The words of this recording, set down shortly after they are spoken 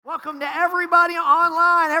Welcome to everybody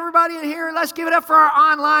online, everybody in here. Let's give it up for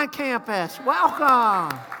our online campus.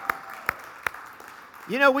 Welcome.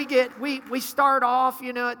 You know, we start off,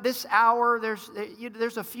 at this hour,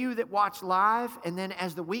 there's a few that watch live, and then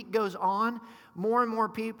as the week goes on, more and more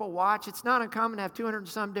people watch. It's not uncommon to have 200 and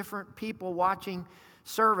some different people watching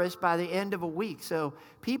service by the end of a week. So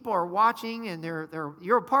people are watching, and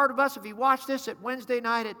you're a part of us. If you watch this at Wednesday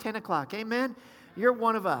night at 10 o'clock, amen? You're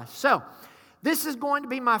one of us. So this is going to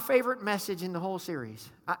be my favorite message in the whole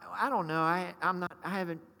series. I don't know. I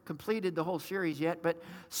haven't completed the whole series yet, but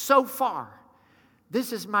so far,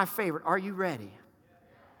 this is my favorite. Are you ready?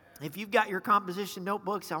 If you've got your composition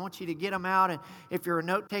notebooks, I want you to get them out. And if you're a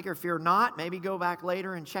note taker, if you're not, maybe go back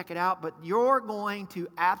later and check it out. But you're going to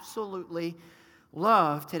absolutely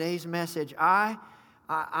love today's message. I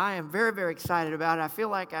am very, very excited about it. I feel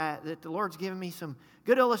like that the Lord's given me some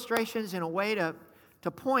good illustrations and a way to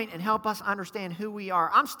point and help us understand who we are.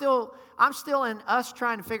 I'm still in us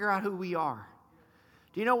trying to figure out who we are.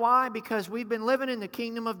 Do you know why? Because we've been living in the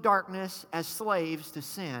kingdom of darkness as slaves to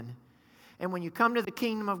sin. And when you come to the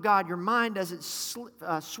kingdom of God, your mind doesn't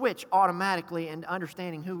switch automatically into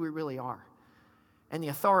understanding who we really are and the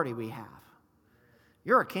authority we have.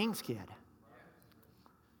 You're a king's kid.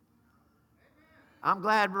 I'm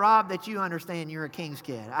glad, Rob, that you understand you're a king's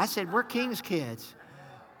kid. I said, we're king's kids.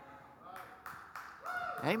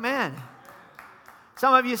 Amen.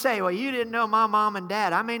 Some of you say, well, you didn't know my mom and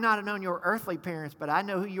dad. I may not have known your earthly parents, but I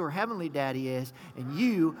know who your heavenly daddy is, and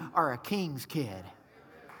you are a king's kid.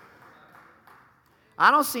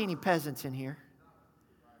 I don't see any peasants in here.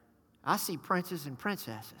 I see princes and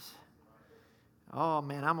princesses. Oh,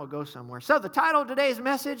 man, I'm going to go somewhere. So the title of today's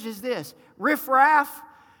message is this: Riffraff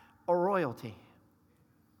or Royalty?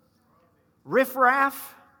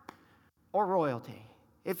 Riffraff or royalty?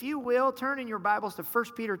 If you will, turn in your Bibles to 1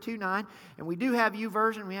 Peter 2:9. And we do have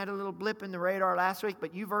YouVersion. We had a little blip in the radar last week,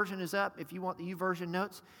 but YouVersion is up. If you want the YouVersion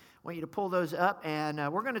notes, I want you to pull those up. And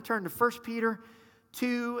we're going to turn to 1 Peter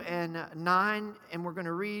 2 and 9. And we're going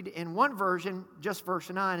to read in one version, just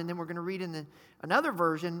verse 9. And then we're going to read in another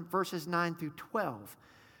version, verses 9 through 12.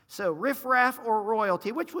 So, riffraff or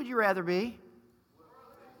royalty, which would you rather be?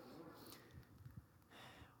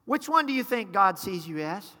 Which one do you think God sees you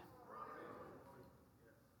as?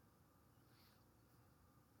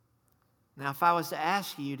 Now, if I was to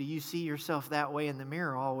ask you, do you see yourself that way in the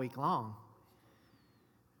mirror all week long?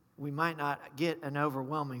 We might not get an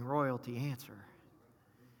overwhelming royalty answer.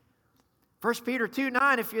 1 Peter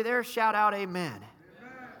 2:9, if you're there, shout out amen.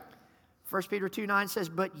 1 Peter 2:9 says,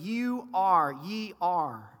 but ye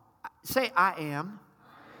are. Say, I am.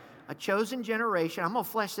 A chosen generation. I'm going to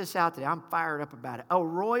flesh this out today. I'm fired up about it. A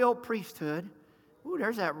royal priesthood. Ooh,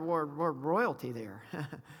 there's that word royalty there.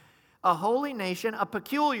 A holy nation, a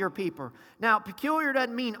peculiar people. Now, peculiar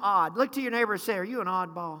doesn't mean odd. Look to your neighbor and say, are you an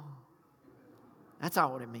oddball? That's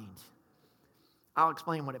not what it means. I'll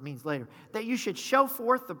explain what it means later. That you should show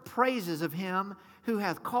forth the praises of him who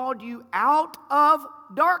hath called you out of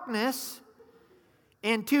darkness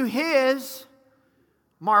into his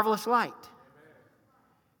marvelous light.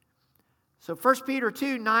 So 1 Peter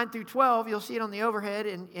 2, 9 through 12, you'll see it on the overhead,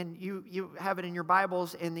 and you have it in your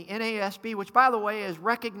Bibles in the NASB, which, by the way, is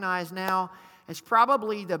recognized now as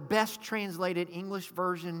probably the best translated English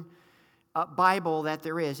version Bible that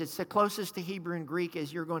there is. It's the closest to Hebrew and Greek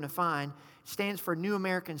as you're going to find. It stands for New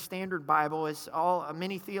American Standard Bible. It's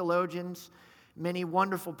many theologians, many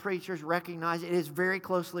wonderful preachers recognize it. It is very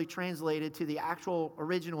closely translated to the actual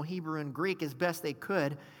original Hebrew and Greek as best they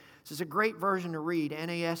could. So it's a great version to read,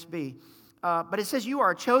 NASB. But it says you are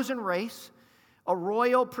a chosen race, a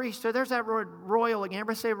royal priesthood. There's that word royal again.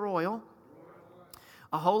 Everybody say royal.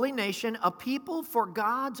 A holy nation, a people for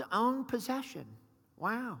God's own possession.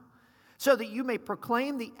 Wow. So that you may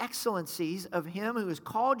proclaim the excellencies of him who has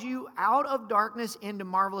called you out of darkness into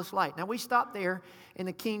marvelous light. Now we stop there in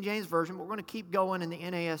the King James Version, but we're going to keep going in the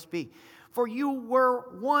NASB. For you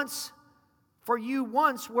once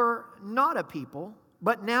were not a people,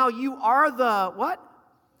 but now you are the what?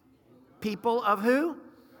 People of who?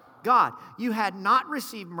 God. You had not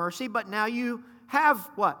received mercy, but now you have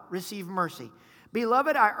what? Received mercy.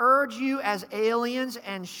 Beloved, I urge you as aliens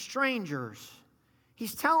and strangers.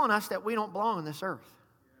 He's telling us that we don't belong on this earth.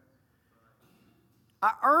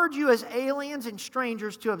 I urge you as aliens and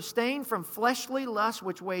strangers to abstain from fleshly lusts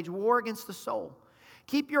which wage war against the soul.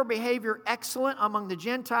 Keep your behavior excellent among the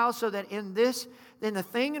Gentiles, so that in the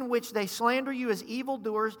thing in which they slander you as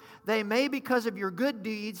evildoers, they may, because of your good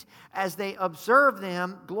deeds, as they observe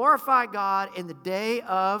them, glorify God in the day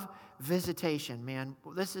of visitation. Man,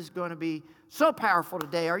 this is going to be so powerful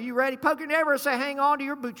today. Are you ready? Poke your neighbor and say, hang on to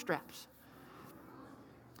your bootstraps.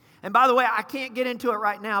 And by the way, I can't get into it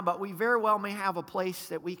right now, but we very well may have a place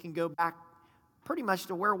that we can go back pretty much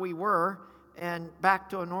to where we were and back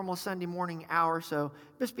to a normal Sunday morning hour. So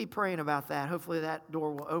just be praying about that. Hopefully that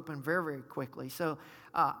door will open very, very quickly. So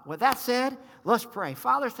with that said, let's pray.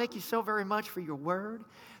 Father, thank you so very much for your word.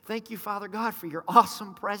 Thank you, Father God, for your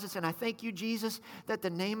awesome presence. And I thank you, Jesus, that the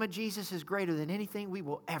name of Jesus is greater than anything we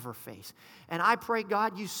will ever face. And I pray,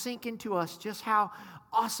 God, you sink into us just how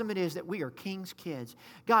awesome it is that we are King's kids.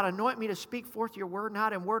 God, anoint me to speak forth your word,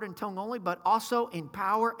 not in word and tongue only, but also in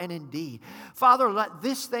power and in deed. Father, let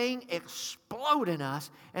this thing explode in us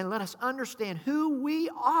and let us understand who we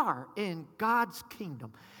are in God's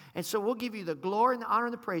kingdom. And so we'll give you the glory and the honor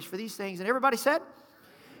and the praise for these things. And everybody said,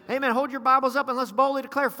 amen. Hold your Bibles up and let's boldly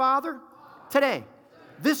declare, Father, today,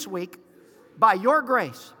 this week, by your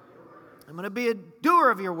grace, I'm going to be a doer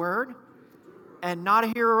of your word and not a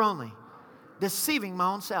hearer only, deceiving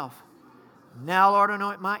my own self. Now, Lord,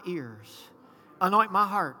 anoint my ears, anoint my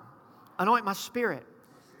heart, anoint my spirit,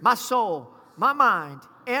 my soul, my mind,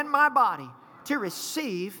 and my body to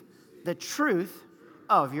receive the truth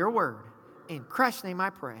of your word. In Christ's name I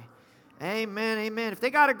pray. Amen, amen. If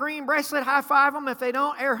they got a green bracelet, high five them. If they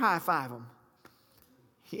don't, air high five them.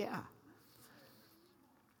 Yeah.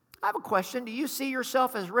 I have a question. Do you see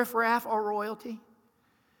yourself as riffraff or royalty?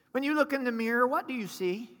 When you look in the mirror, what do you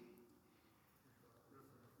see?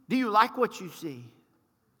 Do you like what you see?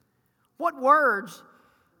 What words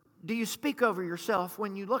do you speak over yourself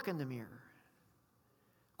when you look in the mirror?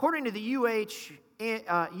 According to the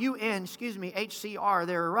HCR,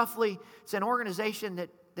 there are roughly, it's an organization that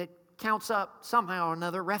counts up somehow or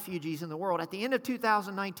another refugees in the world. At the end of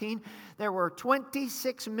 2019, there were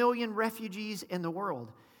 26 million refugees in the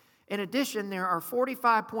world. In addition, there are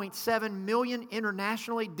 45.7 million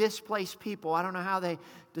internationally displaced people. I don't know how they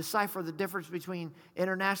decipher the difference between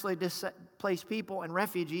internationally displaced people and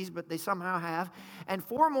refugees, but they somehow have. And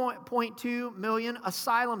 4.2 million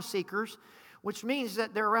asylum seekers, which means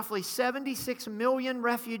that there are roughly 76 million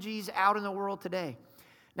refugees out in the world today.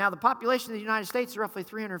 Now, the population of the United States is roughly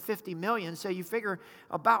 350 million, so you figure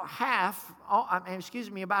about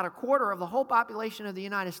about a quarter of the whole population of the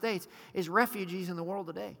United States is refugees in the world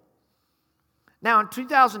today. Now, in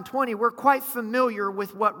 2020, we're quite familiar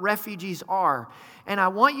with what refugees are, and I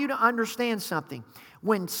want you to understand something.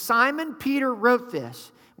 When Simon Peter wrote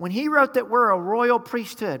this, when he wrote that we're a royal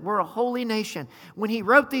priesthood, we're a holy nation, when he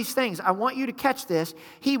wrote these things, I want you to catch this,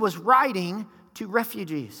 he was writing to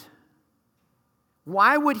refugees.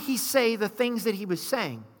 Why would he say the things that he was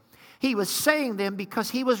saying? He was saying them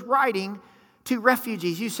because he was writing to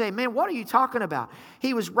refugees. You say, man, what are you talking about?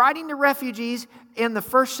 He was writing to refugees in the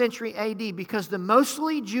 1st century AD because the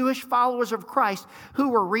mostly Jewish followers of Christ who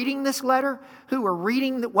were reading this letter, who were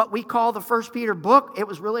reading what we call the 1 Peter book, it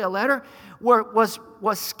was really a letter, was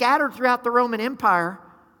scattered throughout the Roman Empire.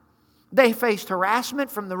 They faced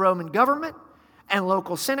harassment from the Roman government and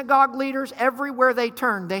local synagogue leaders. Everywhere they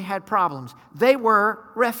turned, they had problems. They were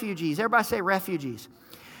refugees. Everybody say refugees.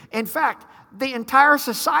 In fact, the entire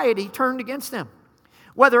society turned against them.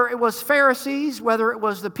 Whether it was Pharisees, whether it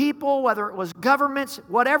was the people, whether it was governments,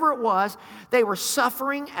 whatever it was, they were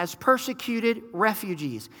suffering as persecuted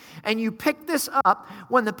refugees. And you pick this up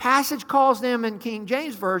when the passage calls them in King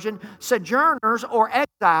James Version sojourners or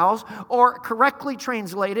exiles, or correctly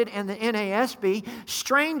translated in the NASB,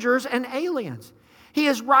 strangers and aliens. He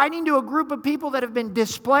is writing to a group of people that have been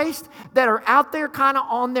displaced, that are out there kind of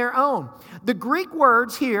on their own. The Greek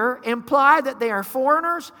words here imply that they are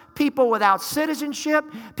foreigners, people without citizenship,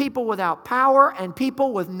 people without power, and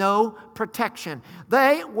people with no protection.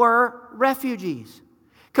 They were refugees,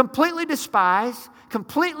 completely despised,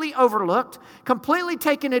 completely overlooked, completely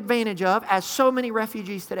taken advantage of, as so many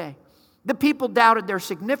refugees today. The people doubted their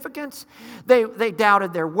significance, they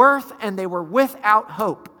doubted their worth, and they were without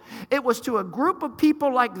hope. It was to a group of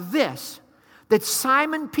people like this that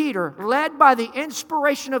Simon Peter, led by the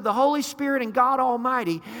inspiration of the Holy Spirit and God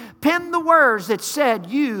Almighty, penned the words that said,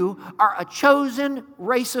 you are a chosen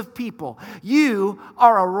race of people. You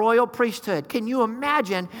are a royal priesthood. Can you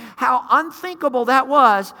imagine how unthinkable that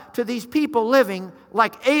was to these people living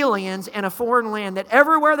like aliens in a foreign land, that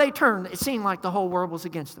everywhere they turned, it seemed like the whole world was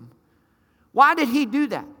against them? Why did he do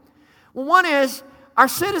that? Well, one is, our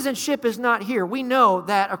citizenship is not here. We know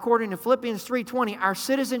that according to Philippians 3:20, our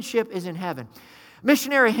citizenship is in heaven.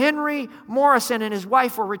 Missionary Henry Morrison and his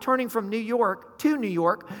wife were returning from New York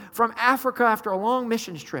from Africa after a long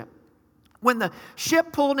missions trip. When the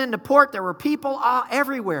ship pulled into port, there were people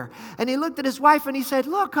everywhere. And he looked at his wife and he said,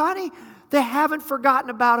 look, honey, they haven't forgotten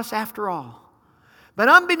about us after all. But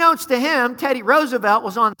unbeknownst to him, Teddy Roosevelt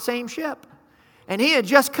was on the same ship. And he had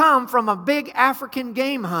just come from a big African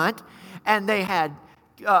game hunt, and they had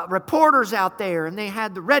reporters out there, and they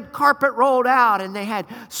had the red carpet rolled out, and they had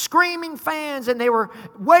screaming fans, and they were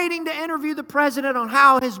waiting to interview the president on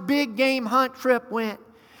how his big game hunt trip went.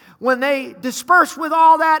 When they dispersed with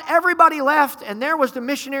all that, everybody left, and there was the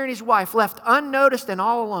missionary and his wife left unnoticed and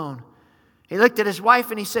all alone. He looked at his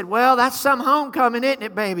wife and he said, "Well, that's some homecoming, isn't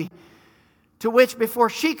it, baby?" To which, before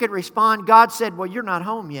she could respond, God said, "Well, you're not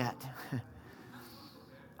home yet."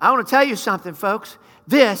 I want to tell you something, folks.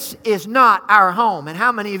 This is not our home. And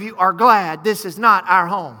how many of you are glad this is not our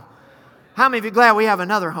home? How many of you are glad we have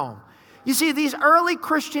another home? You see, these early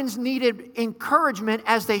Christians needed encouragement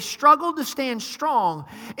as they struggled to stand strong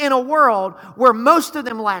in a world where most of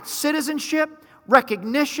them lacked citizenship,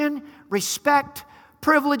 recognition, respect,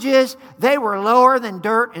 privileges. They were lower than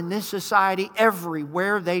dirt in this society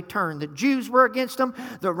everywhere they turned. The Jews were against them.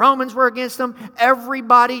 The Romans were against them.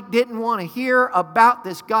 Everybody didn't want to hear about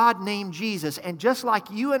this God named Jesus. And just like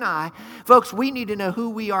you and I, folks, we need to know who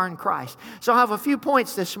we are in Christ. So I have a few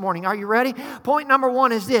points this morning. Are you ready? Point number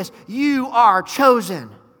one is this: you are chosen.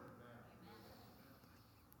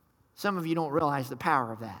 Some of you don't realize the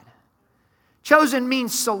power of that. Chosen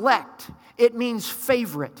means select. It means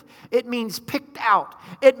favorite. It means picked out.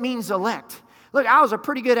 It means elect. Look, I was a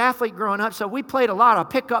pretty good athlete growing up, so we played a lot of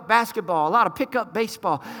pickup basketball, a lot of pickup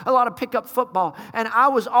baseball, a lot of pickup football, and I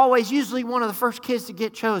was always usually one of the first kids to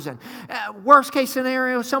get chosen. Worst case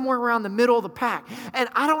scenario, somewhere around the middle of the pack. And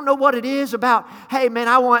I don't know what it is about, hey, man,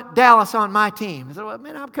 I want Dallas on my team. I said, well,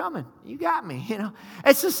 man, I'm coming. You got me. You know,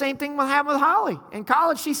 it's the same thing happened with Holly. In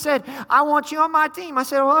college, she said, I want you on my team. I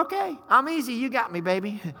said, well, okay, I'm easy. You got me,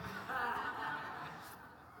 baby.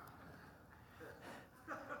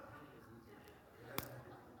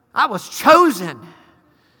 I was chosen.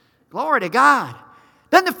 Glory to God.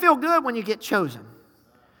 Doesn't it feel good when you get chosen?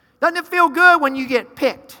 Doesn't it feel good when you get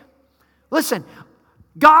picked? Listen,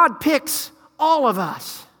 God picks all of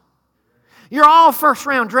us. You're all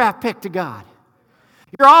first-round draft pick to God.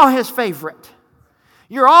 You're all His favorite.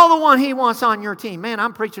 You're all the one He wants on your team. Man,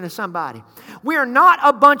 I'm preaching to somebody. We are not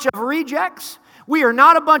a bunch of rejects. We are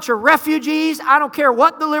not a bunch of refugees. I don't care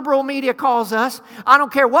what the liberal media calls us. I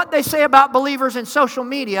don't care what they say about believers in social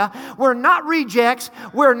media. We're not rejects.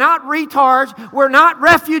 We're not retards. We're not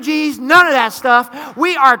refugees. None of that stuff.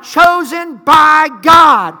 We are chosen by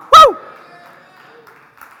God. Woo!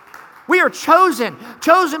 We are chosen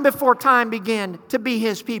before time began to be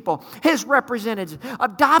His people, His representatives,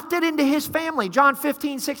 adopted into His family. John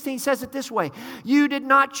 15:16 says it this way: you did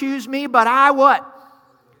not choose me, but I what?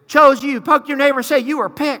 Chose you. Poke your neighbor and say, you are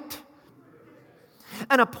picked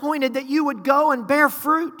and appointed that you would go and bear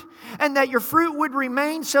fruit, and that your fruit would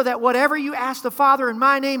remain, so that whatever you ask the Father in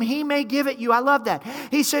my name, He may give it you. I love that.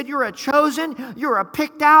 He said you're a chosen, you're a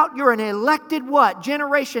picked out, you're an elected what?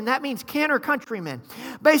 Generation. That means kin or countrymen.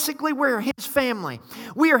 Basically, we're His family.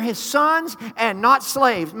 We are His sons and not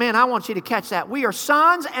slaves. Man, I want you to catch that. We are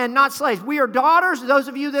sons and not slaves. We are daughters, those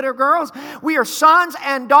of you that are girls. We are sons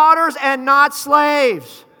and daughters and not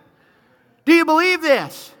slaves. Do you believe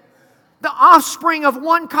this? The offspring of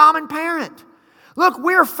one common parent. Look,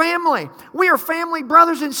 we're family. We are family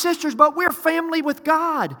brothers and sisters, but we're family with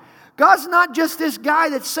God. God's not just this guy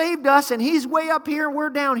that saved us and He's way up here and we're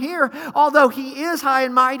down here, although He is high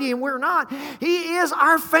and mighty and we're not. He is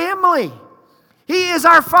our family. He is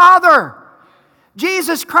our Father.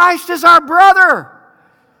 Jesus Christ is our brother.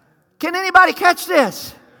 Can anybody catch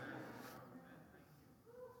this?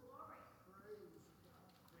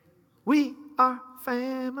 We are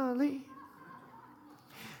family.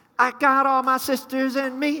 I got all my sisters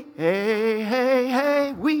and me. Hey, hey,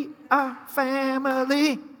 hey, we are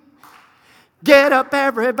family. Get up,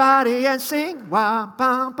 everybody, and sing. Wah,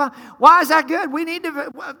 bum, bum. Why is that good?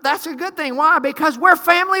 That's a good thing. Why? Because we're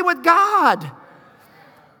family with God.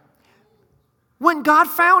 When God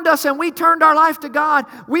found us and we turned our life to God,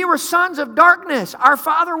 we were sons of darkness. Our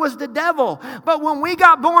father was the devil. But when we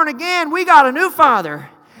got born again, we got a new father.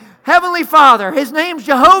 Heavenly Father. His name's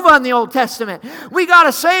Jehovah in the Old Testament. We got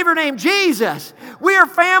a Savior named Jesus. We are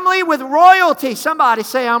family with royalty. Somebody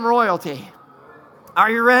say, I'm royalty.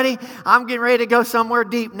 Are you ready? I'm getting ready to go somewhere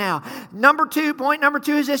deep now. Point number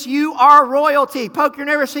two is this: you are royalty. Poke your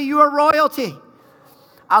neighbor and say, you are royalty.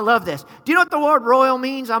 I love this. Do you know what the word royal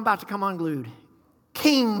means? I'm about to come unglued.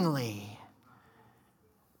 Kingly.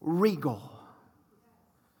 Regal.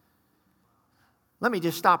 Let me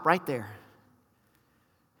just stop right there.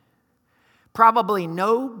 Probably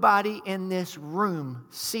nobody in this room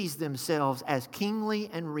sees themselves as kingly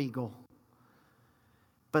and regal.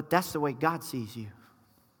 But that's the way God sees you.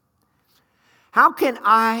 How can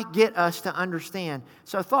I get us to understand?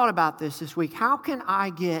 So I thought about this week. How can I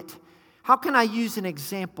use an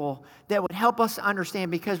example that would help us to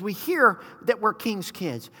understand? Because we hear that we're king's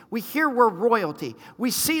kids. We hear we're royalty.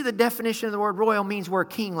 We see the definition of the word royal means we're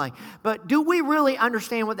kingly. But do we really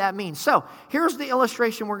understand what that means? So here's the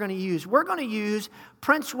illustration we're going to use. We're going to use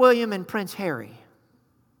Prince William and Prince Harry.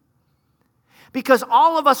 Because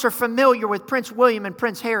all of us are familiar with Prince William and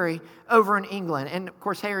Prince Harry over in England. And of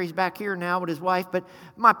course, Harry's back here now with his wife. But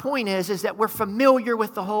my point is that we're familiar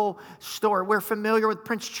with the whole story. We're familiar with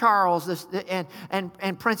Prince Charles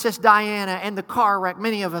and Princess Diana and the car wreck.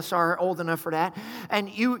 Many of us are old enough for that. And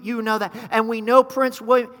you know that. And we know Prince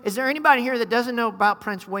William. Is there anybody here that doesn't know about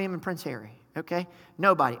Prince William and Prince Harry? Okay?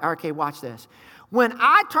 Nobody. Okay, watch this. When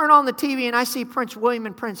I turn on the TV and I see Prince William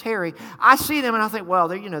and Prince Harry, I see them and I think, well,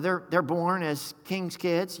 they're born as king's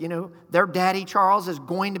kids. Their daddy Charles is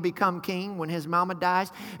going to become king when his mama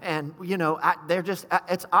dies, and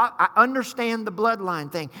I understand the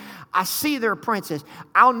bloodline thing. I see their princes.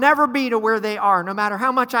 I'll never be to where they are, no matter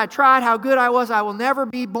how much I tried, how good I was. I will never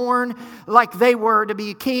be born like they were to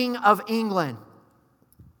be king of England.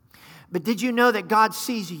 But did you know that God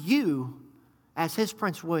sees you as His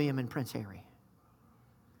Prince William and Prince Harry?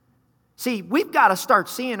 See, we've got to start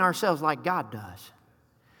seeing ourselves like God does.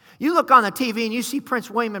 You look on the TV and you see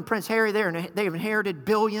Prince William and Prince Harry there, and they've inherited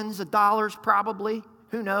billions of dollars probably.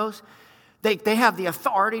 Who knows? They have the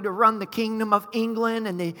authority to run the kingdom of England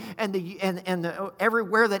and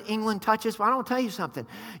everywhere that England touches. Well, I don't tell you something.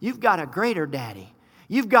 You've got a greater daddy.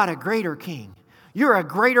 You've got a greater king. You're a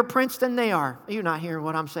greater prince than they are. You're not hearing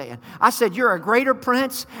what I'm saying. I said you're a greater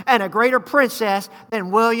prince and a greater princess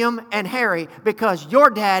than William and Harry, because your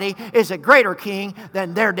daddy is a greater king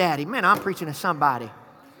than their daddy. Man, I'm preaching to somebody.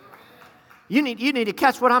 You need to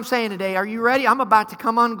catch what I'm saying today. Are you ready? I'm about to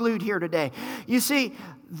come unglued here today. You see,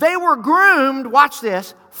 they were groomed, watch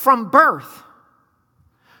this, from birth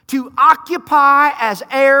to occupy as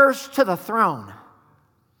heirs to the throne.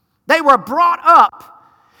 They were brought up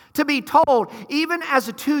to be told, even as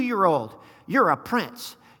a 2-year-old, you're a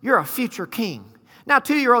prince, you're a future king. Now,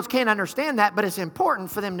 2-year-olds can't understand that, but it's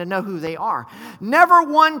important for them to know who they are. Never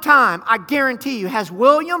one time, I guarantee you, has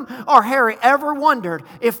William or Harry ever wondered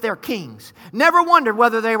if they're kings. Never wondered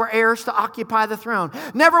whether they were heirs to occupy the throne.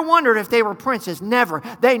 Never wondered if they were princes. Never.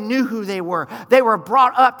 They knew who they were. They were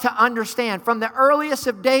brought up to understand. From the earliest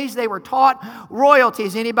of days, they were taught royalty.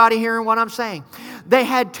 Is anybody hearing what I'm saying? They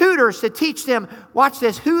had tutors to teach them, watch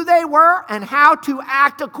this, who they were and how to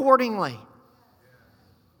act accordingly.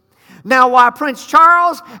 Now, while Prince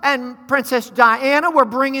Charles and Princess Diana were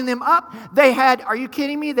bringing them up, they had, are you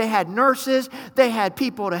kidding me? They had nurses, they had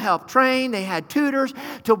people to help train, they had tutors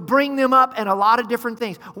to bring them up and a lot of different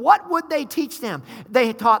things. What would they teach them?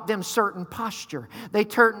 They taught them certain posture. They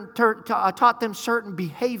taught them certain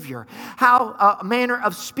behavior, how a manner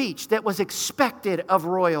of speech that was expected of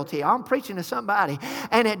royalty. I'm preaching to somebody.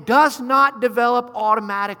 And it does not develop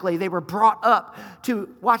automatically. They were brought up to,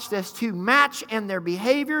 watch this, to match in their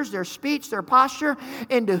behaviors, their speech, their posture,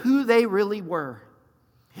 into who they really were.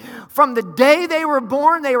 From the day they were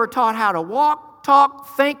born, they were taught how to walk,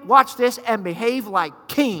 talk, think, watch this, and behave like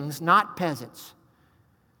kings, not peasants.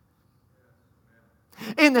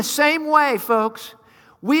 In the same way, folks,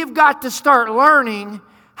 we've got to start learning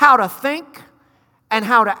how to think and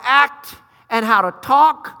how to act and how to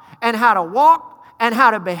talk and how to walk and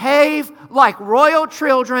how to behave like royal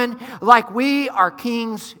children, like we are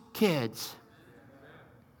king's kids.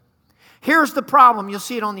 Here's the problem. You'll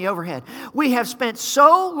see it on the overhead. We have spent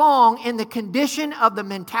so long in the condition of the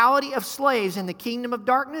mentality of slaves in the kingdom of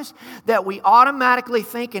darkness that we automatically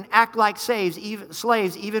think and act like slaves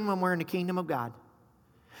even when we're in the kingdom of God.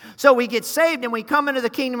 So we get saved and we come into the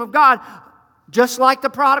kingdom of God. Just like the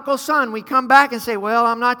prodigal son, we come back and say, well,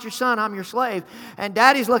 I'm not your son, I'm your slave. And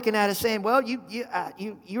daddy's looking at us saying, well, you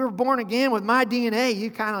were born again with my DNA.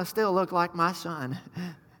 You kind of still look like my son.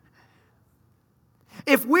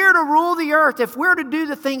 If we're to rule the earth, if we're to do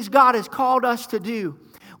the things God has called us to do,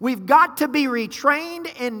 we've got to be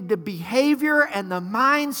retrained in the behavior and the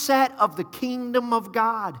mindset of the kingdom of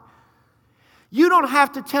God. You don't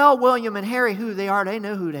have to tell William and Harry who they are. They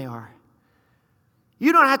know who they are.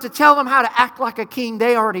 You don't have to tell them how to act like a king.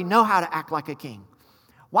 They already know how to act like a king.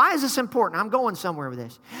 Why is this important? I'm going somewhere with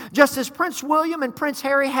this. Just as Prince William and Prince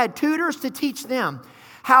Harry had tutors to teach them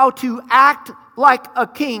how to act like a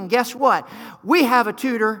king, guess what? We have a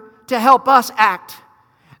tutor to help us act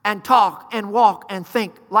and talk and walk and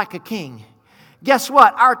think like a king. Guess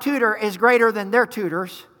what? Our tutor is greater than their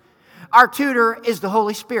tutors. Our tutor is the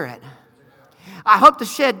Holy Spirit. I hope to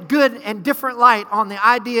shed good and different light on the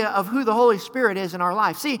idea of who the Holy Spirit is in our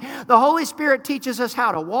life. See, the Holy Spirit teaches us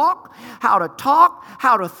how to walk, how to talk,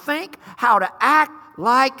 how to think, how to act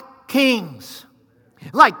like kings.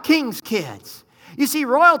 Like king's kids. You see,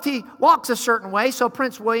 royalty walks a certain way, so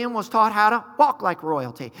Prince William was taught how to walk like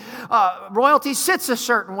royalty. Royalty sits a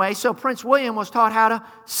certain way, so Prince William was taught how to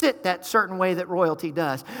sit that certain way that royalty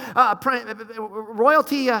does.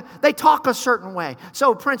 Royalty, they talk a certain way,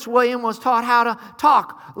 so Prince William was taught how to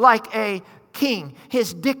talk like a king.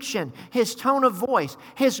 His diction, his tone of voice,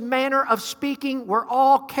 his manner of speaking were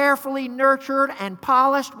all carefully nurtured and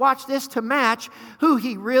polished, watch this, to match who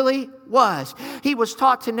he really was. He was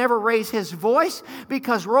taught to never raise his voice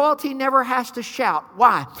because royalty never has to shout.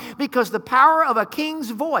 Why? Because the power of a king's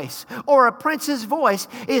voice or a prince's voice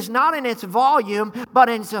is not in its volume, but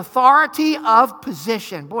in its authority of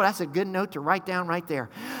position. Boy, that's a good note to write down right there.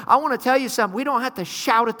 I want to tell you something. We don't have to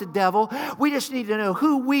shout at the devil. We just need to know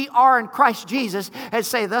who we are in Christ Jesus and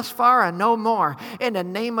say, thus far and no more. In the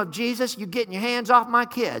name of Jesus, you're getting your hands off my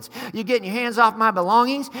kids. You're getting your hands off my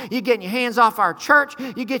belongings. You're getting your hands off our church.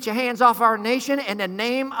 You get your hands off our nation. In the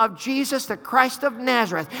name of Jesus, the Christ of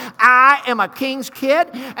Nazareth, I am a king's kid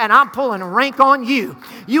and I'm pulling rank on you.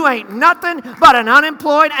 You ain't nothing but an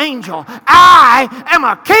unemployed angel. I am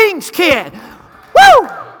a king's kid. Woo!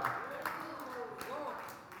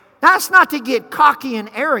 That's not to get cocky and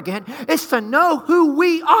arrogant. It's to know who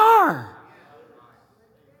we are.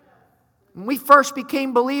 When we first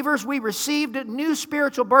became believers, we received a new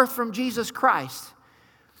spiritual birth from Jesus Christ.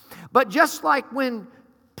 But just like when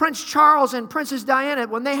Prince Charles and Princess Diana,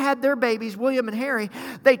 when they had their babies, William and Harry,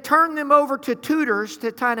 they turned them over to tutors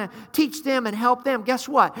to kind of teach them and help them. Guess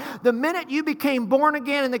what? The minute you became born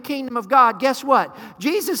again in the kingdom of God, guess what?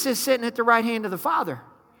 Jesus is sitting at the right hand of the Father.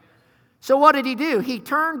 So what did he do? He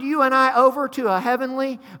turned you and I over to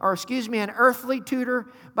an earthly tutor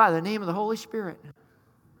by the name of the Holy Spirit.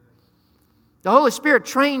 The Holy Spirit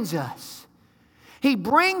trains us. He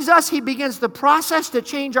brings us, he begins the process to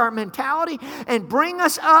change our mentality and bring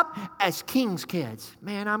us up as king's kids.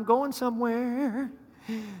 Man, I'm going somewhere.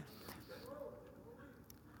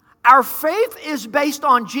 Our faith is based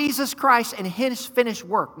on Jesus Christ and his finished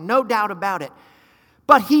work, no doubt about it.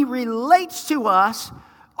 But he relates to us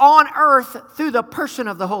on earth through the person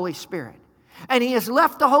of the Holy Spirit. And he has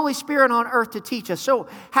left the Holy Spirit on earth to teach us. So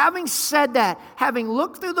having said that, having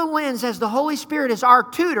looked through the lens as the Holy Spirit is our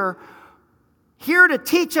tutor, here to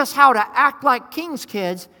teach us how to act like king's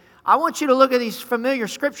kids, I want you to look at these familiar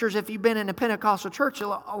scriptures if you've been in a Pentecostal church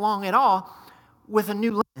along at all with a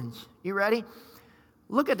new lens. You ready?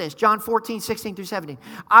 Look at this, John 14, 16 through 17.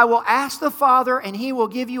 I will ask the Father and he will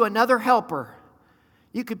give you another helper.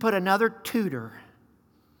 You could put another tutor,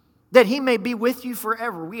 that he may be with you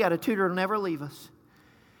forever. We got a tutor who'll never leave us.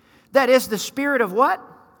 That is the Spirit of what?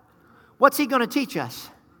 What's he going to teach us?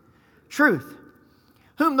 Truth.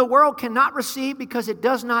 Whom the world cannot receive because it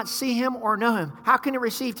does not see him or know him. How can it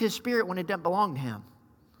receive his Spirit when it doesn't belong to him?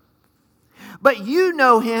 But you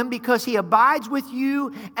know him because he abides with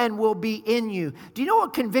you and will be in you. Do you know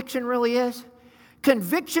what conviction really is?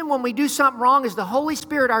 Conviction when we do something wrong is the Holy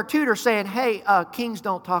Spirit, our tutor, saying, hey, kings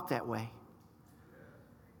don't talk that way.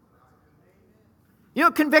 You know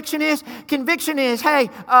what conviction is? Conviction is, hey,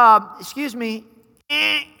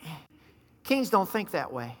 kings don't think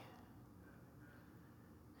that way.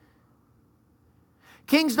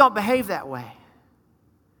 Kings don't behave that way.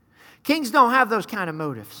 Kings don't have those kind of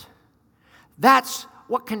motives. That's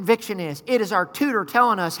what conviction is. It is our tutor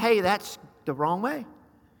telling us, hey, that's the wrong way.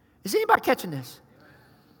 Is anybody catching this?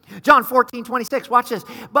 John 14, 26, watch this.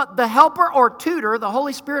 But the helper or tutor, the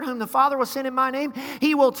Holy Spirit whom the Father will send in my name,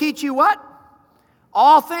 he will teach you what?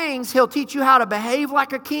 All things. He'll teach you how to behave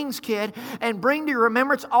like a king's kid and bring to your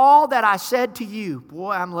remembrance all that I said to you.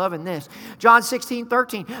 Boy, I'm loving this. John 16,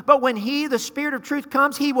 13. But when he, the Spirit of truth,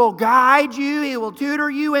 comes, he will guide you. He will tutor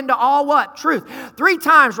you into all what? Truth. 3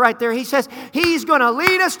 times right there he says he's going to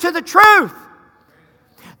lead us to the truth.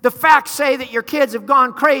 The facts say that your kids have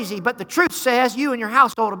gone crazy, but the truth says you and your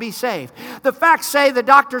household will be saved. The facts say, the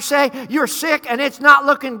doctors say, you're sick and it's not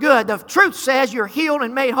looking good. The truth says you're healed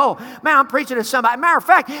and made whole. Man, I'm preaching to somebody. Matter of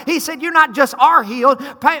fact, he said, you're not just are healed.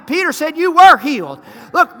 Peter said you were healed.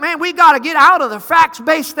 Look, man, we got to get out of the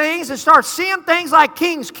facts-based things and start seeing things like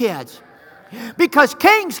king's kids. Because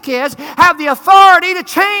king's kids have the authority to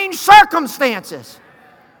change circumstances.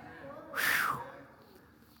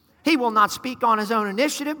 He will not speak on his own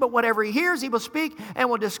initiative, but whatever he hears, he will speak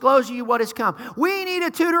and will disclose to you what has come. We need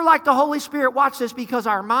a tutor like the Holy Spirit. Watch this, because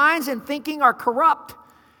our minds and thinking are corrupt.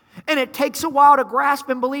 And it takes a while to grasp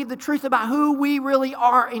and believe the truth about who we really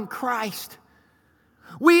are in Christ.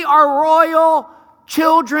 We are royal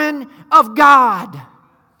children of God.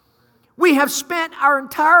 We have spent our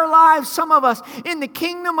entire lives, some of us, in the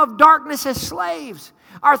kingdom of darkness as slaves.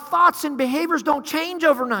 Our thoughts and behaviors don't change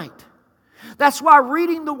overnight. That's why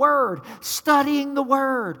reading the Word, studying the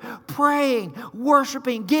Word, praying,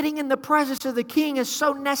 worshiping, getting in the presence of the King is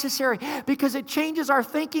so necessary, because it changes our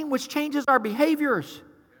thinking, which changes our behaviors.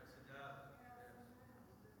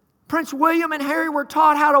 Prince William and Harry were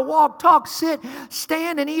taught how to walk, talk, sit,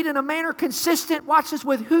 stand, and eat in a manner consistent, watch this,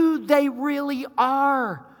 with who they really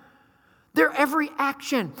are. Their every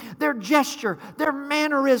action, their gesture, their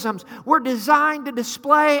mannerisms were designed to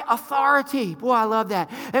display authority. Boy, I love that.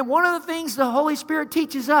 And one of the things the Holy Spirit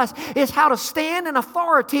teaches us is how to stand in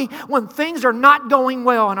authority when things are not going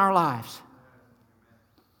well in our lives.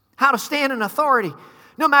 How to stand in authority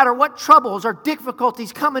no matter what troubles or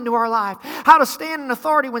difficulties come into our life. How to stand in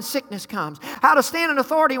authority when sickness comes. How to stand in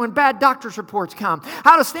authority when bad doctor's reports come.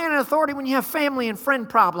 How to stand in authority when you have family and friend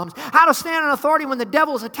problems. How to stand in authority when the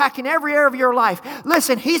devil is attacking every area of your life.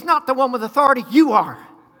 Listen, he's not the one with authority. You are.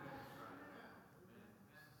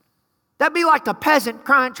 That'd be like the peasant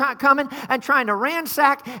coming and trying to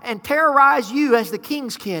ransack and terrorize you as the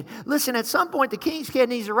king's kid. Listen, at some point, the king's kid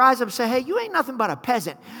needs to rise up and say, hey, you ain't nothing but a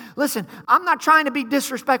peasant. Listen, I'm not trying to be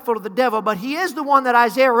disrespectful to the devil, but he is the one that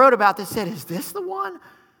Isaiah wrote about that said, is this the one?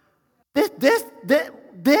 This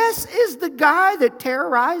is the guy that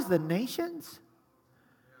terrorized the nations?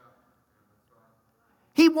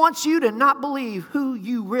 He wants you to not believe who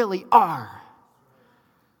you really are.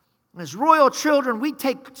 As royal children, we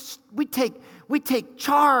take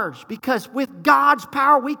charge, because with God's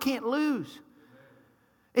power, we can't lose.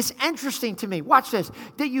 It's interesting to me. Watch this.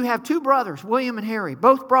 That you have two brothers, William and Harry,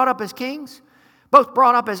 both brought up as kings, both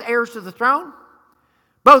brought up as heirs to the throne,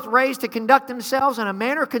 both raised to conduct themselves in a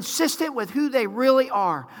manner consistent with who they really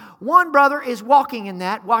are. One brother is walking in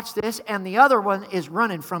that, watch this, and the other one is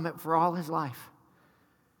running from it for all his life.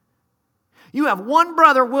 You have one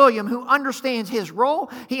brother, William, who understands his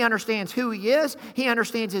role. He understands who he is. He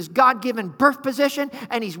understands his God-given birth position,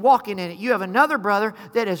 and he's walking in it. You have another brother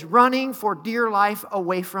that is running for dear life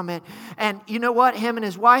away from it. And you know what? Him and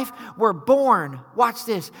his wife were born, watch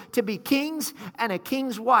this, to be kings and a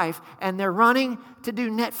king's wife, and they're running to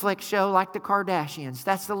do Netflix show like the Kardashians.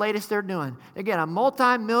 That's the latest they're doing. They get a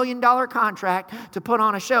multi-million-dollar contract to put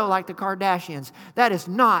on a show like the Kardashians. That is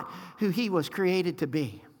not who he was created to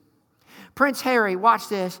be. Prince Harry, watch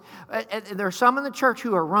this. There are some in the church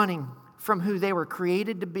who are running from who they were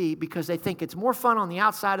created to be because they think it's more fun on the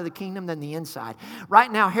outside of the kingdom than the inside. Right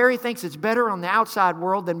now, Harry thinks it's better on the outside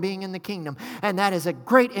world than being in the kingdom. And that is a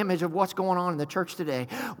great image of what's going on in the church today.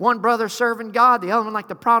 One brother serving God, the other one, like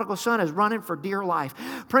the prodigal son, is running for dear life.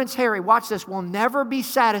 Prince Harry, watch this, will never be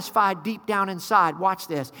satisfied deep down inside. Watch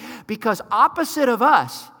this. Because opposite of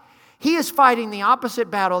us, he is fighting the opposite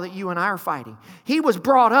battle that you and I are fighting. He was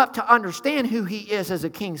brought up to understand who he is as a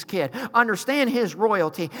king's kid, understand his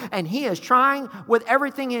royalty, and he is trying with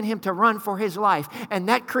everything in him to run for his life. And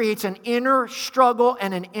that creates an inner struggle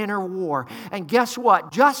and an inner war. And guess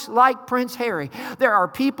what? Just like Prince Harry, there are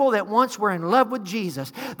people that once were in love with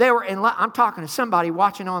Jesus. They were in love. I'm talking to somebody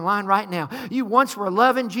watching online right now. You once were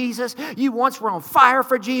loving Jesus. You once were on fire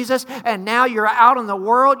for Jesus. And now you're out in the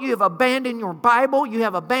world. You have abandoned your Bible. You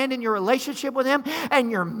have abandoned your relationship with Him, and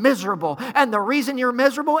you're miserable. And the reason you're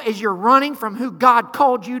miserable is you're running from who God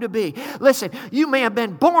called you to be. Listen, you may have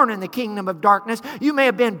been born in the kingdom of darkness. You may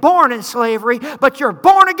have been born in slavery, but you're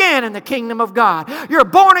born again in the kingdom of God. You're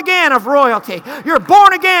born again of royalty. You're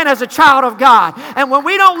born again as a child of God. And when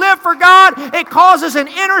we don't live for God, it causes an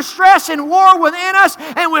inner stress and war within us,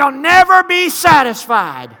 and we'll never be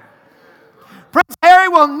satisfied. Prince Harry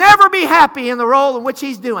will never be happy in the role in which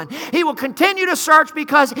he's doing. He will continue to search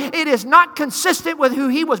because it is not consistent with who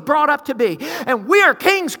he was brought up to be. And we are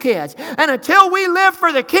king's kids. And until we live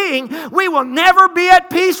for the king, we will never be at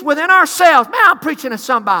peace within ourselves. Man, I'm preaching to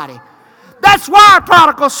somebody. That's why,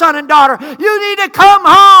 prodigal son and daughter, you need to come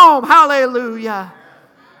home. Hallelujah.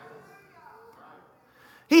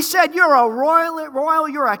 He said, you're a royal,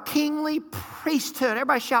 you're a kingly priesthood.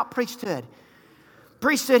 Everybody shout priesthood.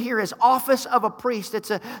 Priesthood here is office of a priest. It's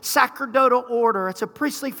a sacerdotal order. It's a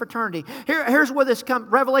priestly fraternity. Here's where this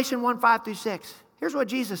comes. Revelation 1:5-6. Here's what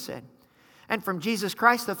Jesus said. And from Jesus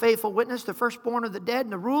Christ, the faithful witness, the firstborn of the dead,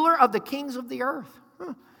 and the ruler of the kings of the earth.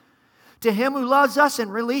 To Him who loves us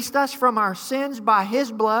and released us from our sins by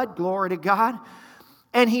His blood, glory to God.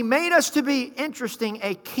 And He made us to be, interesting,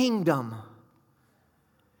 a kingdom.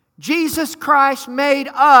 Jesus Christ made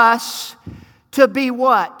us to be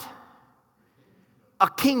what? A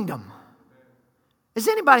kingdom. Is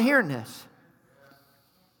anybody hearing this?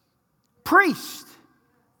 Priest.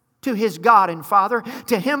 to his God and Father.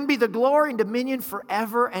 To him be the glory and dominion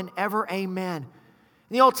forever and ever. Amen.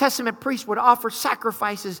 In the Old Testament, priests would offer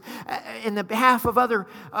sacrifices in the behalf of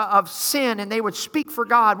of sin, and they would speak for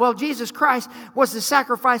God. Well, Jesus Christ was the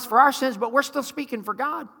sacrifice for our sins, but we're still speaking for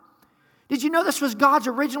God. Did you know this was God's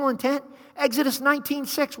original intent? Exodus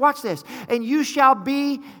 19:6, watch this. And you shall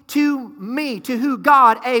be to me, to who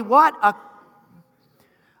God, a what?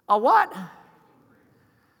 A what?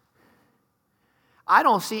 I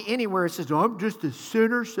don't see anywhere it says, I'm just a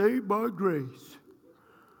sinner saved by grace.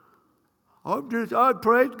 I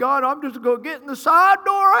praise God, I'm just going to get in the side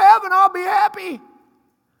door of heaven, I'll be happy.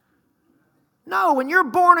 No, when you're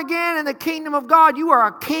born again in the kingdom of God, you are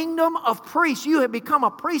a kingdom of priests. You have become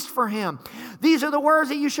a priest for him. These are the words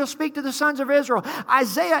that you shall speak to the sons of Israel.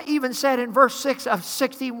 Isaiah even said in verse 6 of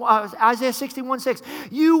Isaiah 61:6,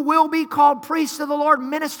 you will be called priests of the Lord,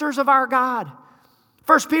 ministers of our God.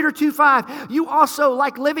 1 Peter 2:5, you also,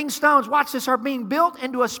 like living stones, watch this, are being built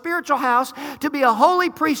into a spiritual house to be a holy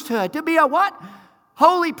priesthood. To be a what?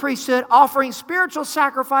 Holy priesthood, offering spiritual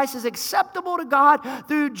sacrifices acceptable to God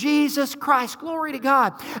through Jesus Christ. Glory to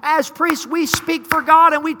God. As priests, we speak for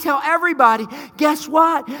God and we tell everybody, guess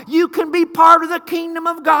what? You can be part of the kingdom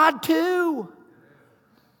of God too.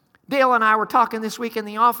 Dale and I were talking this week in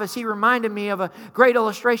the office. He reminded me of a great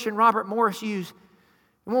illustration Robert Morris used.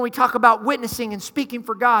 And when we talk about witnessing and speaking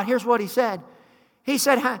for God, here's what he said. He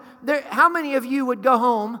said, how many of you would go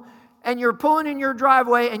home and you're pulling in your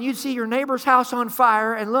driveway and you see your neighbor's house on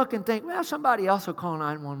fire and look and think, well, somebody else will call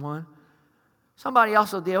 911. Somebody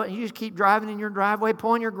else will deal with it. And you just keep driving in your driveway,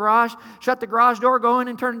 pull in your garage, shut the garage door, go in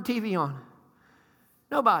and turn the TV on.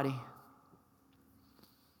 Nobody.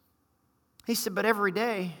 He said, but every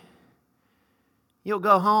day you'll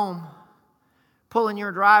go home, pull in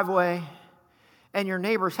your driveway, and your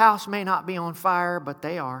neighbor's house may not be on fire, but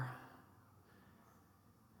they are.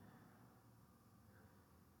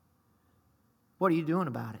 What are you doing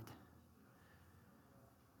about it?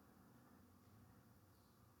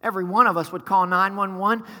 Every one of us would call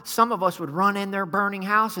 911. Some of us would run in their burning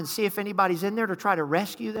house and see if anybody's in there to try to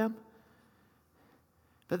rescue them.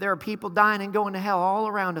 But there are people dying and going to hell all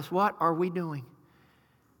around us. What are we doing?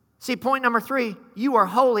 See, point number 3, you are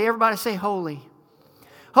holy. Everybody say holy.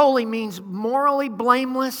 Holy means morally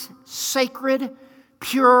blameless, sacred,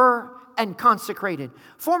 pure, and consecrated.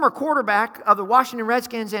 Former quarterback of the Washington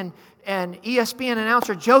Redskins and ESPN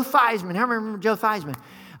announcer Joe Theismann. How many remember Joe Theismann?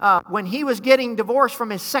 When he was getting divorced from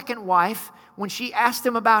his second wife, when she asked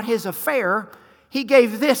him about his affair, he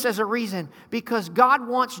gave this as a reason. Because God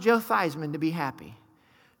wants Joe Theismann to be happy.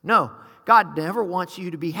 No, God never wants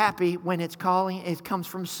you to be happy when it comes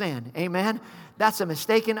from sin. Amen? That's a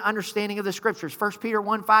mistaken understanding of the Scriptures. 1 Peter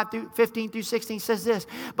 1:15-16 says this,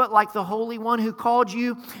 but like the Holy One who called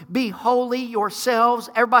you, be holy yourselves.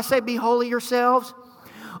 Everybody say, be holy yourselves.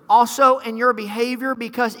 Also in your behavior,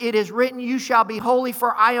 because it is written, you shall be holy,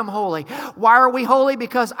 for I am holy. Why are we holy?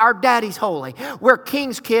 Because our daddy's holy. We're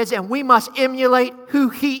king's kids, and we must emulate who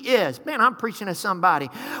he is. Man, I'm preaching to somebody.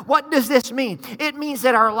 What does this mean? It means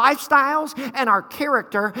that our lifestyles and our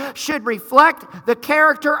character should reflect the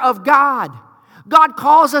character of God. God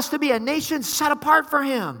calls us to be a nation set apart for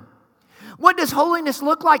him. What does holiness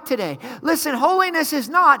look like today? Listen, holiness is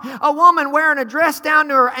not a woman wearing a dress down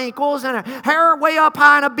to her ankles and her hair way up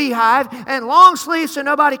high in a beehive and long sleeves so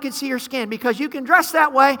nobody can see her skin, because you can dress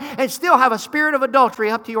that way and still have a spirit of adultery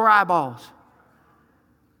up to your eyeballs.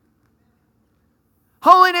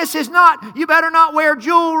 Holiness is not, you better not wear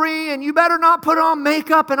jewelry and you better not put on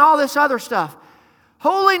makeup and all this other stuff.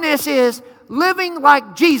 Holiness is living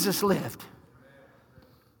like Jesus lived.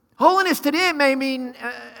 Holiness today may mean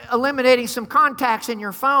eliminating some contacts in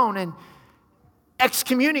your phone and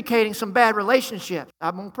excommunicating some bad relationships.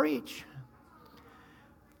 I'm going to preach.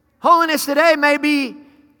 Holiness today may be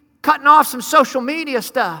cutting off some social media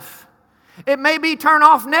stuff. It may be turn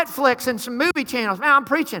off Netflix and some movie channels. Man, I'm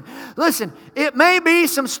preaching. Listen, it may be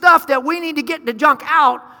some stuff that we need to get the junk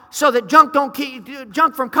out so that junk don't keep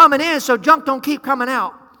junk from coming in, so junk don't keep coming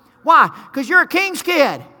out. Why? Because you're a king's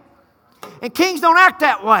kid. And kings don't act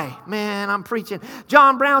that way. Man, I'm preaching.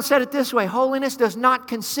 John Brown said it this way. Holiness does not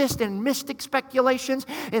consist in mystic speculations,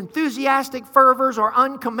 enthusiastic fervors, or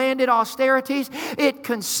uncommanded austerities. It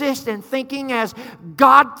consists in thinking as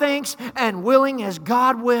God thinks and willing as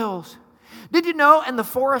God wills. Did you know in the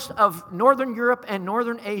forest of Northern Europe and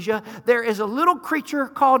Northern Asia, there is a little creature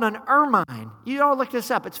called an ermine? You all look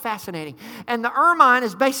this up. It's fascinating. And the ermine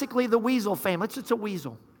is basically the weasel family. It's a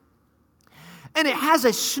weasel. And it has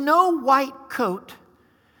a snow white coat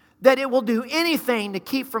that it will do anything to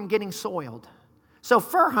keep from getting soiled. So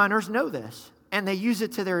fur hunters know this, and they use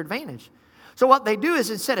it to their advantage. So what they do is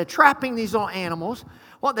instead of trapping these little animals,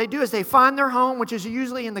 what they do is they find their home, which is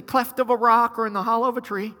usually in the cleft of a rock or in the hollow of a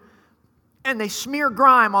tree, and they smear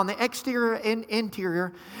grime on the exterior and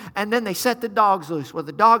interior, and then they set the dogs loose. Well,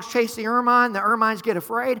 the dogs chase the ermines get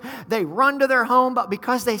afraid, they run to their home, but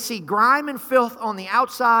because they see grime and filth on the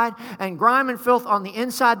outside and grime and filth on the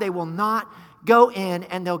inside, they will not go in,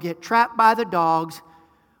 and they'll get trapped by the dogs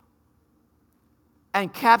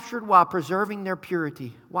and captured while preserving their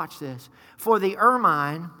purity. Watch this. For the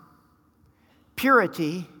ermine,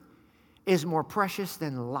 purity is more precious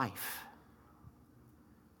than life.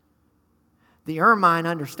 The ermine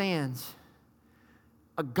understands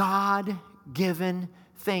a God-given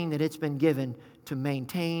thing that it's been given to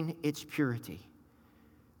maintain its purity.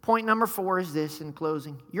 Point number 4 is this in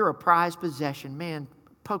closing. You're a prized possession. Man,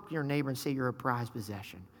 poke your neighbor and say you're a prized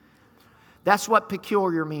possession. That's what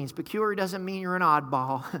peculiar means. Peculiar doesn't mean you're an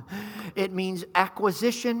oddball. It means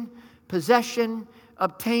acquisition, possession,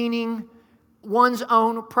 obtaining one's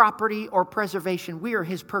own property or preservation. We are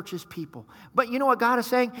His purchased people. But you know what God is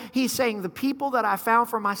saying? He's saying the people that I found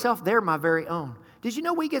for myself, they're my very own. Did you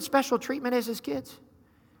know we get special treatment as His kids?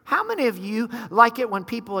 How many of you like it when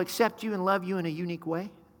people accept you and love you in a unique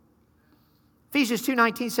way? Ephesians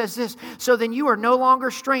 2:19 says this, so then you are no longer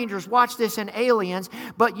strangers, watch this, and aliens,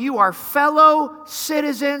 but you are fellow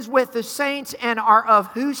citizens with the saints and are of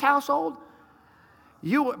whose household?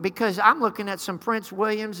 Because I'm looking at some Prince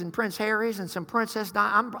Williams and Prince Harrys and some Princess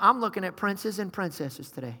Diana. I'm looking at princes and princesses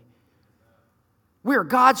today. We are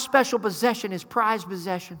God's special possession, His prized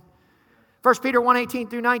possession. 1 Peter 1:18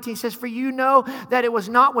 through 19 says, for you know that it was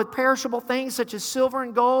not with perishable things such as silver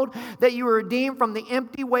and gold that you were redeemed from the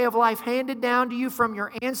empty way of life handed down to you from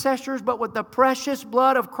your ancestors, but with the precious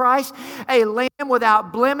blood of Christ, a lamb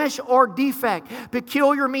without blemish or defect.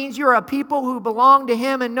 Peculiar means you're a people who belong to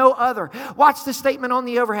Him and no other. Watch the statement on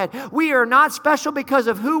the overhead. We are not special because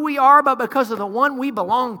of who we are, but because of the one we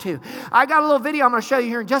belong to. I got a little video I'm going to show you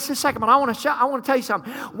here in just a second, but I want to tell you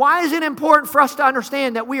something. Why is it important for us to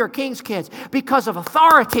understand that we are King's kids? Because of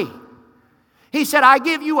authority. He said, I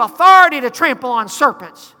give you authority to trample on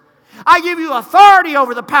serpents. I give you authority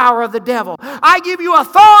over the power of the devil. I give you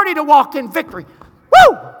authority to walk in victory.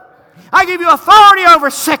 Woo! I give you authority over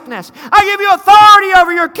sickness. I give you authority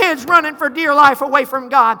over your kids running for dear life away from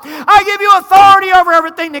God. I give you authority over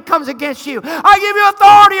everything that comes against you. I give you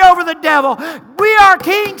authority over the devil. We are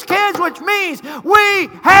King's kids, which means we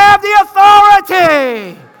have the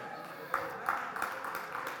authority.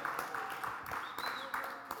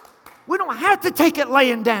 We don't have to take it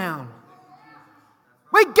laying down.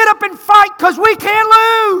 We get up and fight because we can't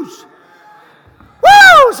lose.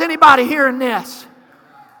 Woo! Is anybody hearing this?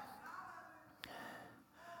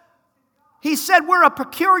 He said we're a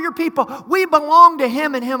peculiar people. We belong to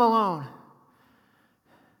Him and Him alone.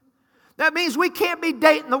 That means we can't be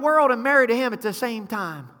dating the world and married to Him at the same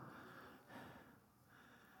time.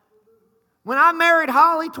 When I married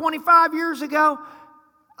Holly 25 years ago,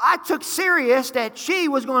 I took serious that she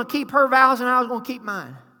was going to keep her vows and I was going to keep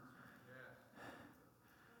mine.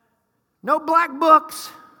 No black books.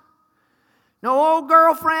 No old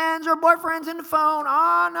girlfriends or boyfriends in the phone.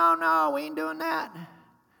 Oh, no, we ain't doing that.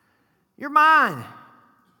 You're mine.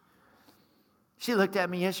 She looked at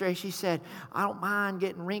me yesterday. She said, I don't mind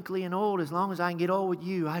getting wrinkly and old as long as I can get old with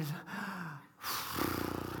you.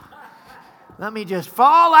 Let me just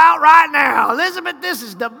fall out right now. Elizabeth, this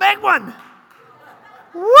is the big one.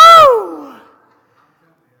 Woo!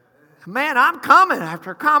 Man, I'm coming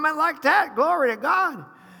after a comment like that. Glory to God.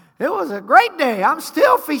 It was a great day. I'm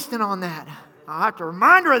still feasting on that. I'll have to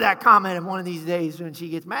remind her of that comment one of these days when she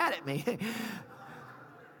gets mad at me.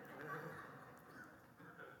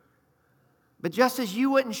 But just as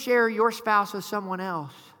you wouldn't share your spouse with someone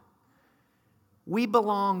else, we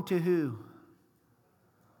belong to who?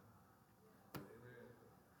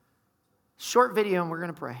 Short video and we're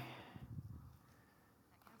going to pray.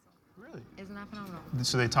 Isn't that phenomenal?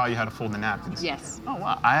 So they taught you how to fold the napkins? Yes. Oh,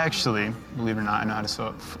 wow. I actually, believe it or not, I know how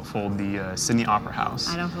to fold the Sydney Opera House.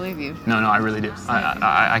 I don't believe you. No, I really do.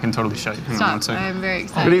 I can totally show you. Hang on one Stop. second. I'm very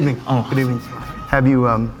excited. Good evening. Good evening. Have you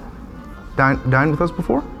dined with us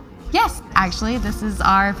before? Yes, actually, this is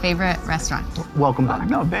our favorite restaurant. Welcome back.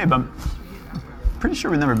 No, babe, I'm pretty sure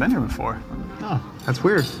we've never been here before. No. That's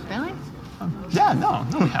weird. Really? Yeah, no,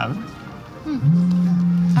 we haven't.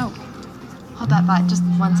 Oh, hold that thought just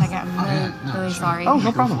 1 second. I'm really sorry. Oh,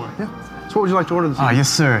 no problem. Yeah. So what would you like to order this evening? Yes,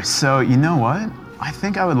 sir. So, you know what? I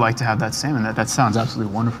think I would like to have that salmon. That sounds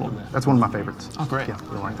absolutely wonderful. That's one of my favorites. Oh, great. Yeah,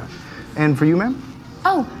 you'll like that. And for you, ma'am?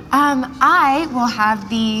 Oh, I will have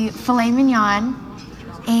the filet mignon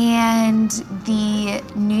and the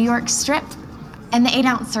New York strip And the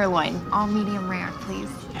 8-ounce sirloin, all medium rare, please.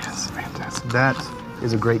 Yes, fantastic. That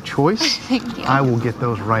is a great choice. Thank you. I will get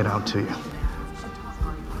those right out to you.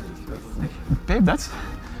 Babe, that's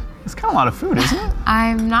kind of a lot of food, isn't it?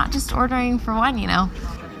 I'm not just ordering for one, you know.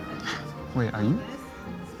 Wait, are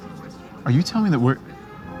you telling me that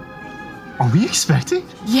are we expecting?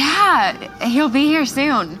 Yeah, he'll be here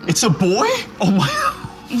soon. It's a boy? Oh my.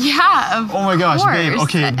 Yeah, of Oh my gosh, babe.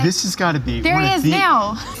 course. Okay, this has got to be. There one he of is the-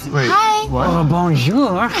 now. Wait, Hi. what? Oh,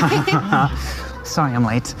 bonjour. Sorry I'm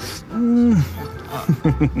late.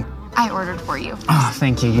 I ordered for you. Oh,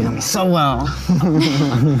 thank you. You know me so well.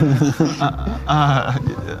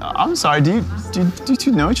 I'm sorry. Do you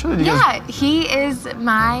two know each other? Do you guys- Yeah, he is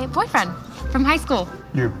my boyfriend from high school.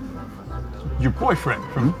 Your boyfriend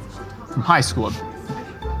from high school.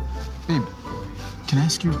 Babe, can I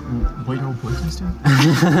ask you what your old boyfriend's doing?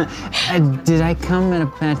 Did I come at a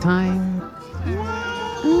bad time?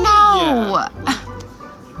 No!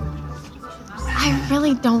 I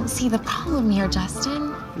really don't see the problem here,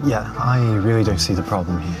 Justin. Yeah, I really don't see the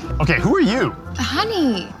problem here. Okay, who are you?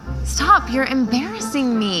 Honey, stop. You're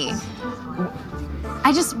embarrassing me.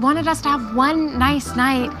 I just wanted us to have one nice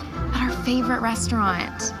night at our favorite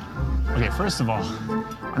restaurant. Okay, first of all,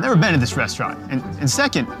 I've never been to this restaurant. And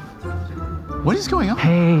second, what is going on?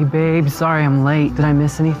 Hey, babe. Sorry I'm late. Did I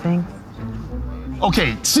miss anything?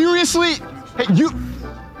 Okay, seriously? Hey,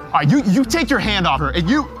 you take your hand off her and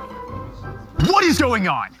what is going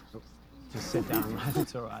on? Just sit down, lad.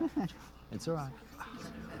 It's all right. It's all right.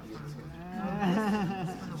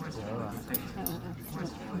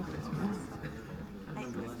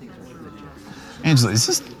 Angela, is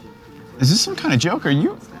this some kind of joke? Are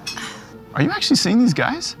you actually seeing these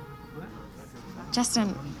guys?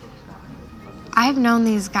 Justin, I've known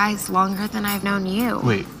these guys longer than I've known you.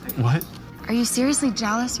 Wait, what? Are you seriously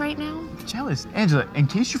jealous right now? Jealous? Angela, in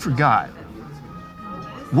case you forgot,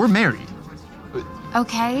 we're married.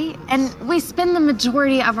 Okay, and we spend the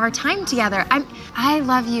majority of our time together. I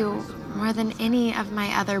love you more than any of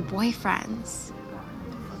my other boyfriends.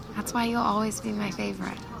 That's why you'll always be my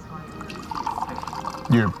favorite.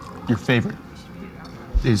 Your favorite.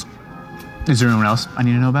 Is there anyone else I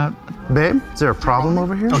need to know about? Babe, is there a problem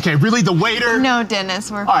over here? Okay, really, the waiter? No, Dennis,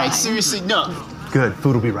 we're All fine. right, seriously, no. Good,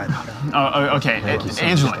 food will be right out. Okay,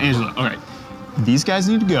 Angela, all right. These guys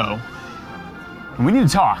need to go, and we need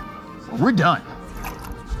to talk. We're done.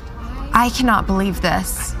 I cannot believe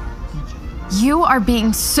this. You are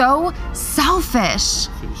being so selfish.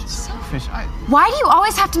 Selfish. Why do you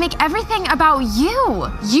always have to make everything about you?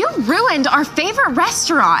 You ruined our favorite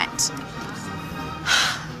restaurant.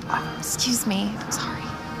 Excuse me, I'm sorry.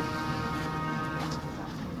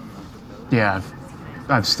 Yeah,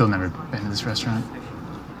 I've still never been to this restaurant.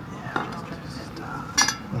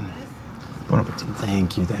 Bon appetit.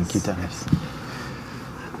 Thank you, Dennis.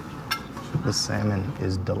 The salmon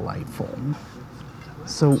is delightful.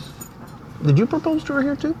 So, did you propose to her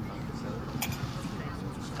here too?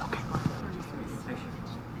 Okay.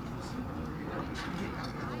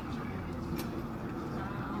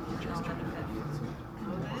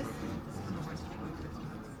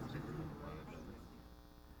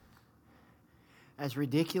 As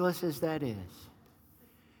ridiculous as that is,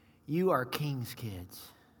 you are king's kids.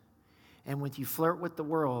 And when you flirt with the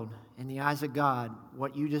world, in the eyes of God,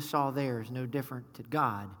 what you just saw there is no different to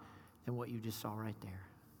God than what you just saw right there.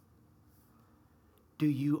 Do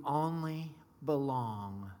you only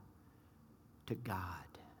belong to God?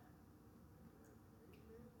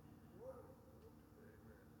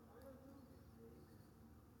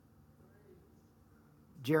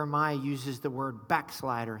 Jeremiah uses the word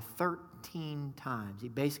backslider 13 times. He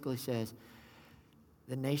basically says,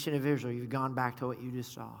 the nation of Israel, you've gone back to what you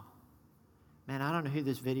just saw. Man, I don't know who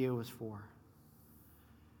this video was for.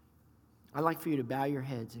 I'd like for you to bow your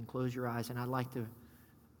heads and close your eyes, and I'd like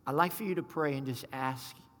for you to pray and just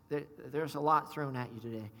ask. There's a lot thrown at you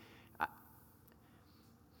today.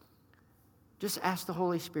 Just ask the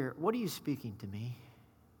Holy Spirit, what are you speaking to me?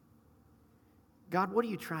 God, what are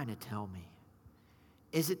you trying to tell me?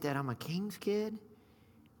 Is it that I'm a king's kid?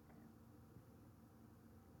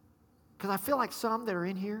 Because I feel like some that are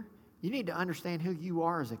in here, you need to understand who you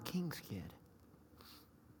are as a king's kid.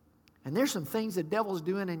 And there's some things the devil's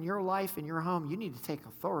doing in your life, in your home, you need to take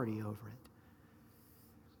authority over it.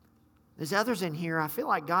 There's others in here, I feel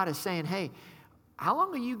like God is saying, hey, how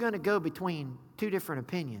long are you going to go between two different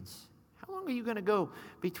opinions? How long are you going to go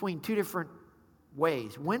between two different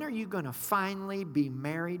ways? When are you going to finally be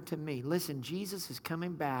married to me? Listen, Jesus is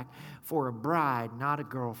coming back for a bride, not a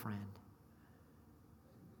girlfriend.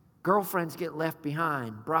 Girlfriends get left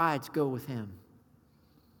behind. Brides go with him.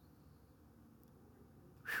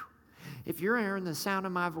 Whew. If you're hearing the sound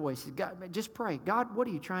of my voice, God, just pray. God, what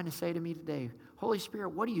are you trying to say to me today? Holy Spirit,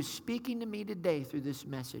 what are you speaking to me today through this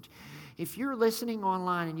message? If you're listening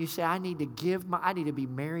online and you say, I need to be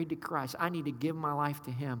married to Christ, I need to give my life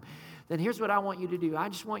to Him, then here's what I want you to do. I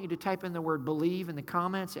just want you to type in the word believe in the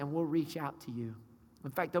comments, and we'll reach out to you.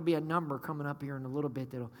 In fact, there'll be a number coming up here in a little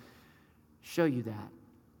bit that'll show you that.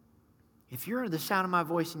 If you're under the sound of my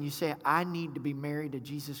voice and you say, I need to be married to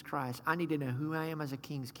Jesus Christ, I need to know who I am as a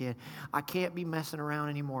king's kid, I can't be messing around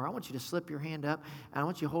anymore, I want you to slip your hand up, and I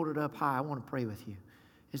want you to hold it up high. I want to pray with you.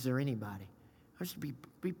 Is there anybody? I just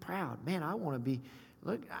be proud. Man, I want to be,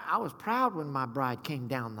 look, I was proud when my bride came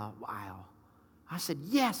down the aisle. I said,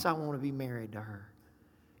 yes, I want to be married to her.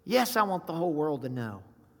 Yes, I want the whole world to know.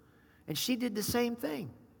 And she did the same thing.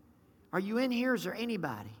 Are you in here? Is there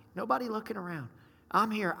anybody? Nobody looking around. I'm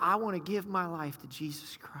here. I want to give my life to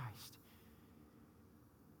Jesus Christ.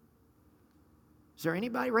 Is there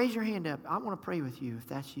anybody? Raise your hand up. I want to pray with you if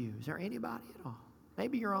that's you. Is there anybody at all?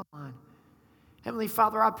 Maybe you're online. Heavenly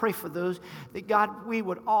Father, I pray for those that, God, we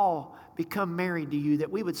would all become married to you, that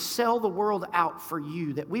we would sell the world out for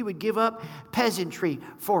you, that we would give up peasantry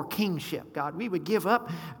for kingship, God. We would give up,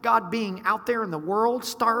 God, being out there in the world,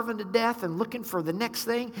 starving to death and looking for the next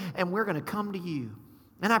thing, and we're going to come to you.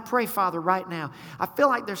 And I pray, Father, right now, I feel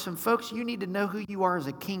like there's some folks, you need to know who you are as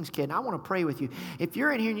a king's kid. And I want to pray with you. If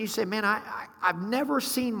you're in here and you say, man, I've never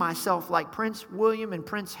seen myself like Prince William and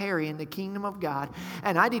Prince Harry in the kingdom of God,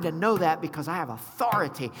 and I need to know that because I have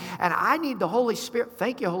authority. And I need the Holy Spirit.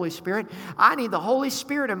 Thank you, Holy Spirit. I need the Holy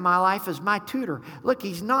Spirit in my life as my tutor. Look,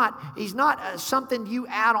 He's not something you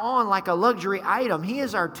add on like a luxury item. He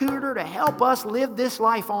is our tutor to help us live this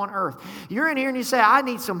life on earth. You're in here and you say, I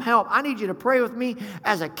need some help. I need you to pray with me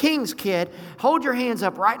as a king's kid. Hold your hands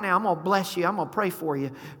up right now. I'm going to bless you. I'm going to pray for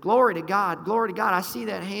you. Glory to God. Glory to God. I see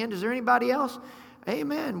that hand. Is there anybody else?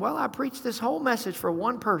 Amen. Well, I preached this whole message for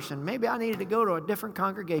one person. Maybe I needed to go to a different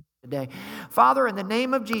congregation today. Father, in the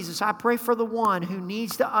name of Jesus, I pray for the one who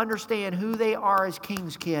needs to understand who they are as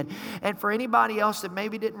king's kid. And for anybody else that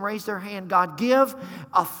maybe didn't raise their hand, God, give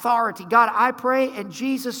authority. God, I pray in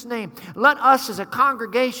Jesus' name, let us as a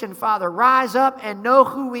congregation, Father, rise up and know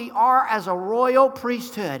who we are as a royal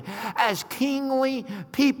priesthood, as kingly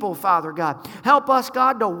people, Father God. Help us,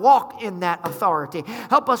 God, to walk in that authority.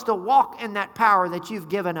 Help us to walk in that power that you've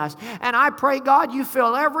given us. And I pray, God, you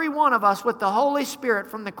fill every one of us with the Holy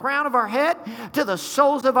Spirit from the crown of our head to the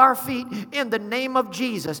soles of our feet in the name of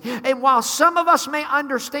Jesus. And while some of us may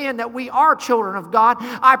understand that we are children of God,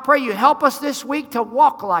 I pray you help us this week to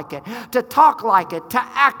walk like it, to talk like it, to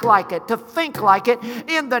act like it, to think like it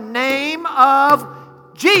in the name of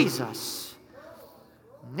Jesus.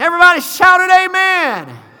 Everybody shouted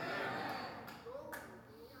amen.